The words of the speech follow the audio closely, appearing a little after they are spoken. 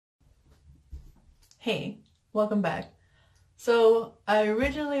Hey, welcome back. So I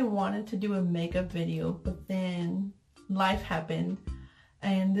originally wanted to do a makeup video, but then life happened,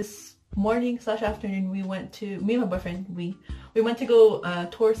 and this morning / afternoon me and my boyfriend, we went to go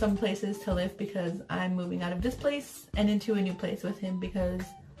tour some places to live because I'm moving out of this place and into a new place with him because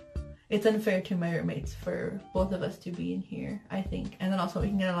it's unfair to my roommates for both of us to be in here, I think. And then also we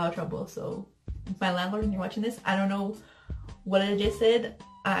can get in a lot of trouble. So my landlord, when you're watching this, I don't know what I just said.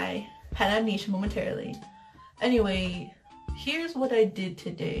 I had amnesia momentarily. Anyway, here's what I did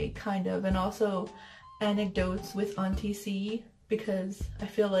today, kind of, and also anecdotes with Auntie C, because I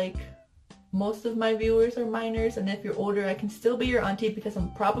feel like most of my viewers are minors, and if you're older, I can still be your auntie because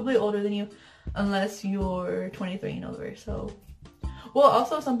I'm probably older than you, unless you're 23 and over. So, well,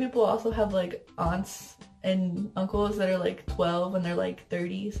 also some people also have like aunts and uncles that are like 12 and they're like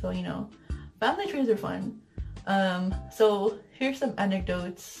 30, so you know, family trees are fun. So here's some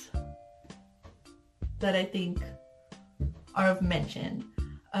anecdotes that I think are of mention.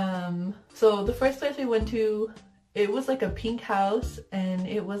 So the first place we went to, it was like a pink house, and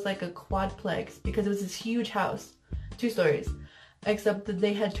it was like a quadplex because it was this huge house, 2 stories, except that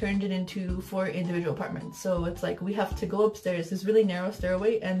they had turned it into 4 individual apartments. So it's like we have to go upstairs, this really narrow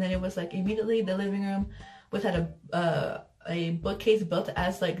stairway, and then it was like immediately the living room which had a bookcase built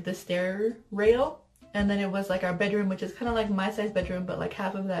as like the stair rail, and then it was like our bedroom, which is kind of like my size bedroom but like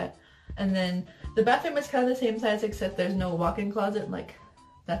half of that, and then the bathroom is kind of the same size except there's no walk-in closet. Like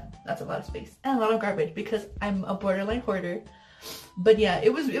that's a lot of space and a lot of garbage because I'm a borderline hoarder. But yeah,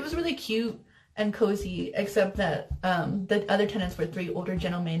 it was really cute and cozy, except that the other tenants were 3 older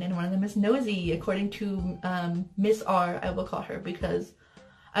gentlemen, and one of them is nosy, according to Miss R, I will call her, because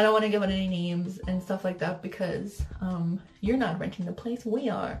I don't want to give out any names and stuff like that because you're not renting the place, we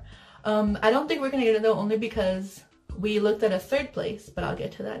are. I don't think we're gonna get it though, only because we looked at a 3rd place, but I'll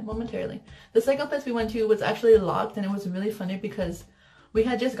get to that momentarily. The 2nd place we went to was actually locked, and it was really funny because we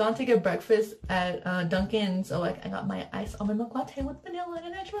had just gone to get breakfast at Dunkin's. So like I got my iced almond milk latte with vanilla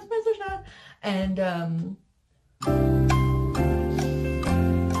and extra espresso shot, and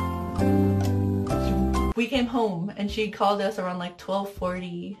we came home and she called us around like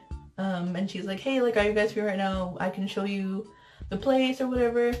 12:40, and she's like, hey, like, are you guys free right now? I can show you the place or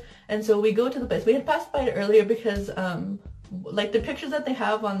whatever. And so we go to the place. We had passed by it earlier because like the pictures that they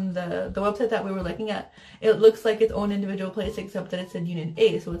have on the website that we were looking at, it looks like its own individual place, except that it said Unit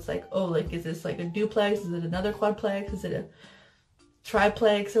A. So it's like, oh, like, is this like a duplex? Is it another quadplex? Is it a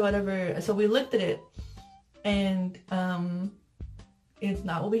triplex or whatever? So we looked at it, and it's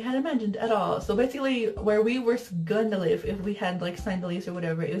not what we had imagined at all. So basically where we were gonna live, if we had like signed the lease or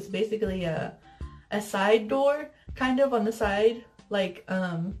whatever, it was basically a side door kind of on the side, like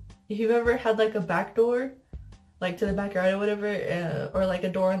if you've ever had like a back door like to the backyard or whatever, or like a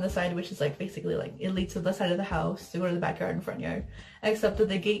door on the side, which is like basically like it leads to the side of the house to go to the backyard and front yard, except that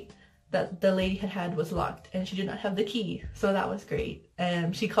the gate that the lady had was locked and she did not have the key. So that was great.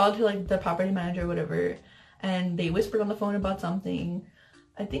 And she called to like the property manager or whatever, and they whispered on the phone about something.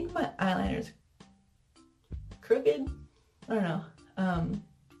 I think my eyeliner's crooked, I don't know.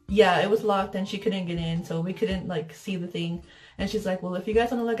 Yeah, it was locked and she couldn't get in, so we couldn't like see the thing. And she's like, well, if you guys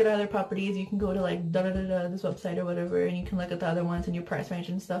want to look at other properties, you can go to like this website or whatever, and you can look at the other ones and your price range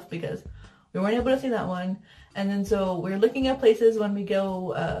and stuff, because we weren't able to see that one. And then so we're looking at places when we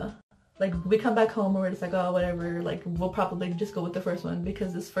go, like we come back home, and we're just like, oh, whatever, like we'll probably just go with the first one,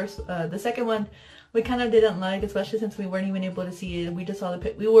 because the 2nd one we kind of didn't like, especially since we weren't even able to see it. We just saw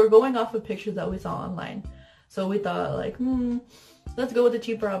we were going off of pictures that we saw online, so we thought like, let's go with the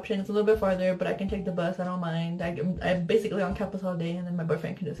cheaper option. It's a little bit farther, but I can take the bus, I don't mind. I'm basically on campus all day, and then my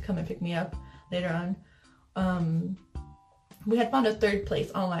boyfriend can just come and pick me up later on. We had found a 3rd place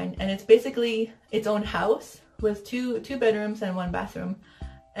online, and it's basically its own house with two bedrooms and 1 bathroom,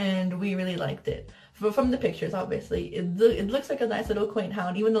 and we really liked it. From the pictures, obviously, it looks like a nice little quaint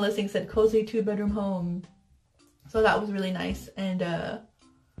house. Even the listing said cozy 2-bedroom home, so that was really nice. And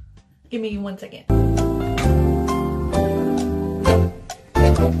give me 1 second.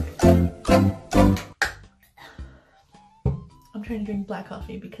 I'm trying to drink black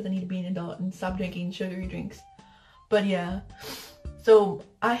coffee because I need to be an adult and stop drinking sugary drinks. But yeah, so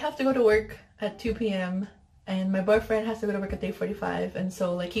I have to go to work at 2 p.m. and my boyfriend has to go to work at 8:45, and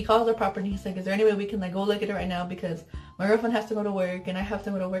so like he calls the property. He's like, is there any way we can like go look at it right now, because my girlfriend has to go to work and I have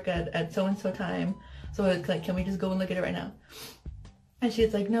to go to work at so and so time, so it's like, can we just go and look at it right now? And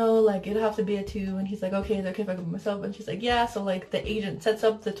she's like, no, like it'll have to be at 2. And he's like, okay, is it okay if I go by myself? And she's like, yeah. So like the agent sets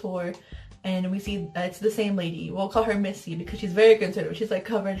up the tour, and we see it's the same lady. We'll call her Missy because she's very conservative. She's like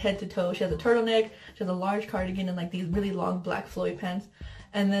covered head to toe. She has a turtleneck, she has a large cardigan, and like these really long black flowy pants.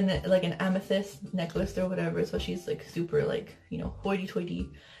 and then like an amethyst necklace or whatever. So she's like super like, you know, hoity-toity.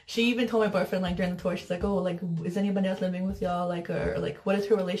 She even told my boyfriend like during the tour, she's like, oh, like, is anybody else living with y'all? Like, or like, what is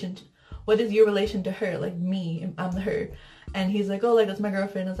your relation to her? Like me, I'm the her. And he's like, oh, like, that's my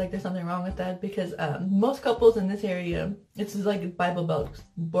girlfriend. It's like, there's something wrong with that, because most couples in this area, it's like Bible Belt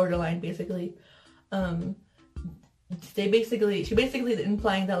borderline basically. She basically is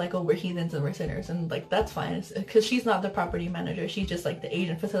implying that like, oh, we're heathens and we're sinners, and like that's fine, because she's not the property manager. She's just like the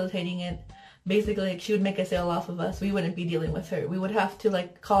agent facilitating it. Basically, like, she would make a sale off of us. We wouldn't be dealing with her. We would have to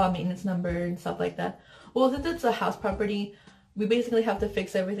like call a maintenance number and stuff like that. Well, since it's a house property, we basically have to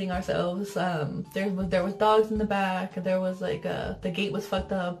fix everything ourselves. There was dogs in the back. There was like the gate was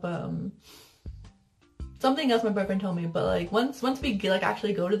fucked up. Something else my boyfriend told me, but like once we like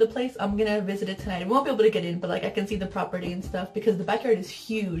actually go to the place, I'm gonna visit it tonight. We won't be able to get in, but like I can see the property and stuff, because the backyard is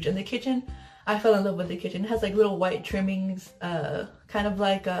huge, and the kitchen, I fell in love with the kitchen. It has like little white trimmings, kind of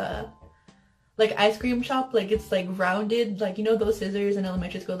like ice cream shop. Like it's like rounded, like, you know those scissors in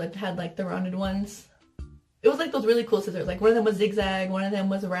elementary school that had like the rounded ones. It was like those really cool scissors. Like one of them was zigzag, one of them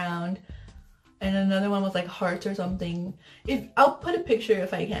was round, and another one was like hearts or something. I'll put a picture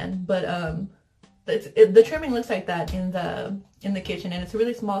if I can, but the trimming looks like that in the kitchen, and it's a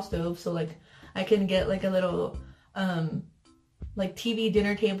really small stove, so like I can get like a little like TV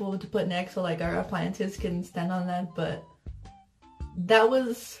dinner table to put next, so like our appliances can stand on that. But that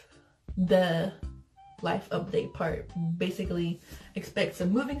was the life update part. Basically expect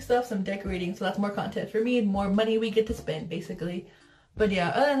some moving stuff, some decorating, so that's more content for me and more money we get to spend basically. But yeah,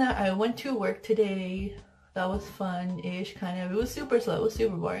 other than that, I went to work today. That was fun-ish, kind of. It was super slow, it was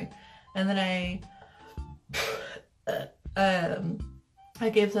super boring. And then I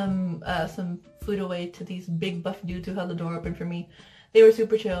gave some food away to these big buff dudes who held the door open for me. They were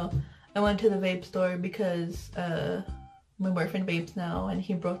super chill. I went to the vape store because my boyfriend vapes now, and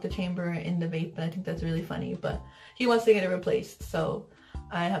he broke the chamber in the vape, and I think that's really funny, but he wants to get it replaced, so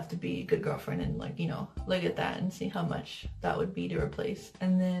I have to be a good girlfriend and like, you know, look at that and see how much that would be to replace.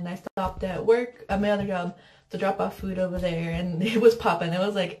 And then I stopped at work, at my other job, to drop off food over there, and it was popping. It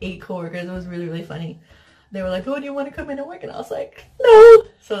was like 8 coworkers. It was really, really funny. They were like, oh, do you want to come in and work? And I was like, no.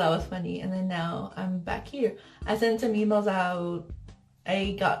 So that was funny. And then now I'm back here. I sent some emails out.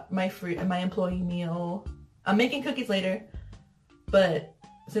 I got my employee meal. I'm making cookies later, but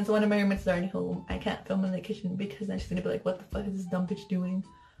since one of my roommates is already home, I can't film in the kitchen, because then she's gonna be like, what the fuck is this dumb bitch doing?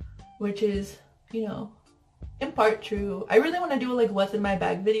 Which is, you know, in part true. I really want to do like what's in my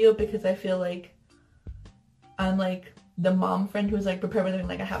bag video, because I feel like I'm like the mom friend who's like prepared with everything.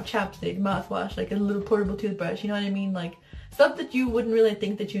 Like I have chapstick, mouthwash, like a little portable toothbrush, you know what I mean? Like stuff that you wouldn't really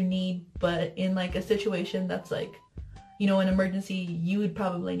think that you need, but in like a situation that's like, you know, an emergency, you would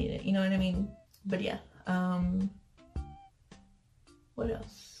probably need it, you know what I mean? But yeah, what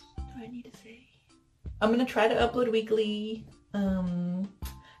else do I need to say? I'm gonna try to upload weekly.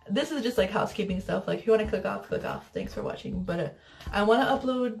 This is just like housekeeping stuff. Like if you want to click off, click off. Thanks for watching. But I want to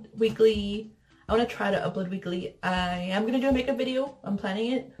upload weekly. I want to try to upload weekly. I am gonna do a makeup video. I'm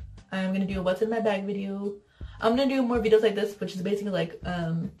planning it. I'm gonna do a what's in my bag video. I'm gonna do more videos like this, which is basically like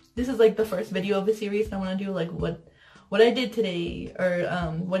this is like the first video of a series, and I want to do like what I did today, or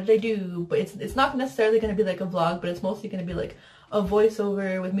what did I do. But it's not necessarily gonna be like a vlog, but it's mostly gonna be like a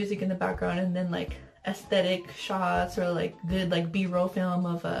voiceover with music in the background, and then like aesthetic shots, or like good like b-roll film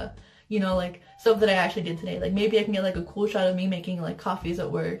of you know, like stuff that I actually did today. Like maybe I can get like a cool shot of me making like coffees at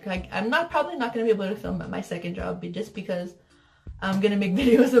work. Like I'm probably not gonna be able to film at my second job, just because I'm gonna make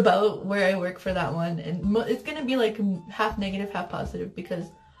videos about where I work for that one, and it's gonna be like half negative, half positive, because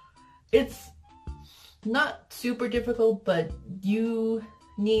it's not super difficult, but you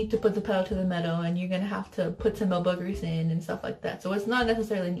need to put the pedal to the metal, and you're gonna have to put some elbow grease in and stuff like that. So it's not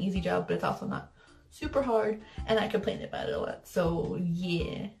necessarily an easy job, but it's also not super hard, and I complain about it a lot. So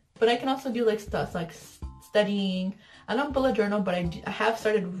yeah, but I can also do like stuff like studying. I don't bullet journal, but I have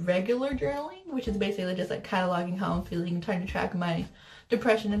started regular journaling, which is basically just like cataloging how I'm feeling, trying to track my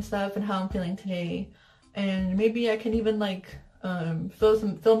depression and stuff, and how I'm feeling today. And maybe I can even like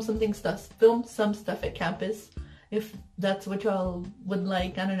film some stuff at campus, if that's what y'all would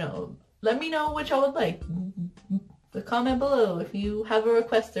like. I don't know. Let me know what y'all would like. Comment below if you have a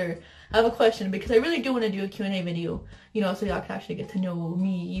request or have a question, because I really do want to do a Q&A video, you know, so y'all can actually get to know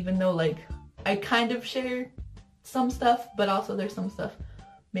me, even though like I kind of share some stuff, but also there's some stuff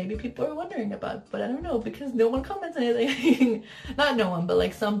maybe people are wondering about, but I don't know, because no one comments anything. Not no one, but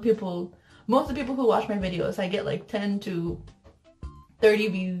like some people, most of the people who watch my videos, I get like 10 to 30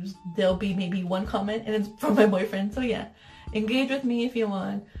 views. There'll be maybe one comment, and it's from my boyfriend. So yeah, engage with me if you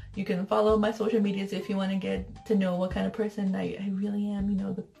want. You can follow my social medias if you want to get to know what kind of person I really am. You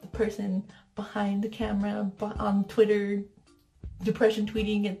know, the person behind the camera on Twitter, depression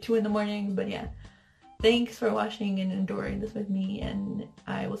tweeting at 2 in the morning. But yeah, thanks for watching and enduring this with me, and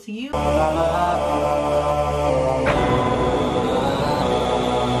I will see you.